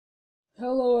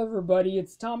Hello everybody,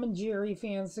 it's Tom and Jerry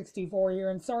Fan64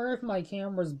 here, and sorry if my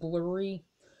camera's blurry.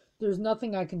 There's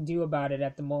nothing I can do about it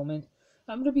at the moment.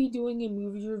 I'm going to be doing a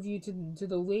movie review to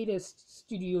the latest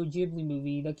Studio Ghibli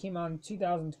movie that came out in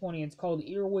 2020. It's called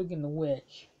Earwig and the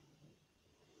Witch.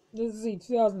 This is a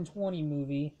 2020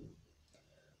 movie.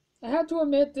 I have to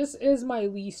admit, this is my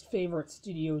least favorite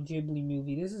Studio Ghibli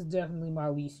movie. This is definitely my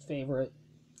least favorite.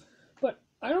 But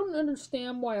I don't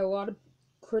understand why a lot of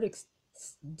critics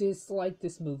dislike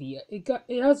this movie.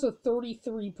 It has a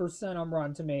 33% on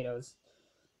Rotten Tomatoes.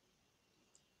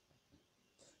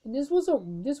 And this was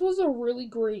a really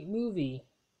great movie.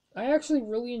 I actually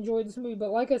really enjoyed this movie, but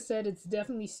like I said, it's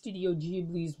definitely Studio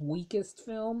Ghibli's weakest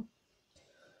film.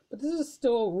 But this is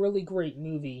still a really great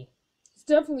movie. It's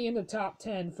definitely in the top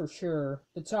 10 for sure.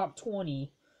 The top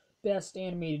 20 best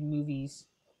animated movies.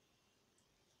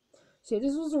 So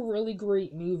this was a really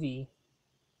great movie.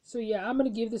 So yeah, I'm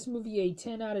gonna give this movie a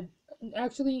 10 out of.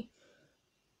 Actually,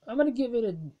 I'm gonna give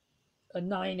it a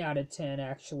 9 out of 10.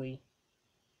 Actually,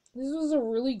 this was a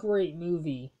really great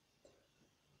movie.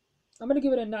 I'm gonna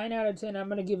give it a 9 out of 10. I'm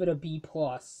gonna give it a B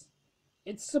plus.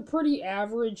 It's a pretty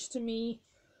average to me.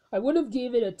 I would have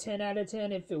gave it a 10 out of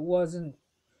 10 if it wasn't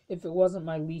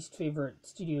my least favorite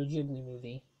Studio Ghibli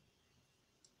movie.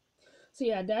 So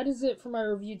yeah, that is it for my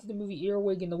review to the movie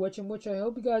Earwig and the Witch, in which I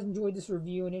hope you guys enjoyed this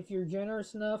review, and if you're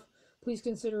generous enough, please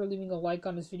consider leaving a like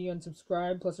on this video and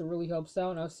subscribe, plus it really helps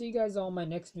out, and I'll see you guys all in my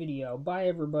next video. Bye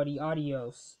everybody,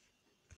 adios.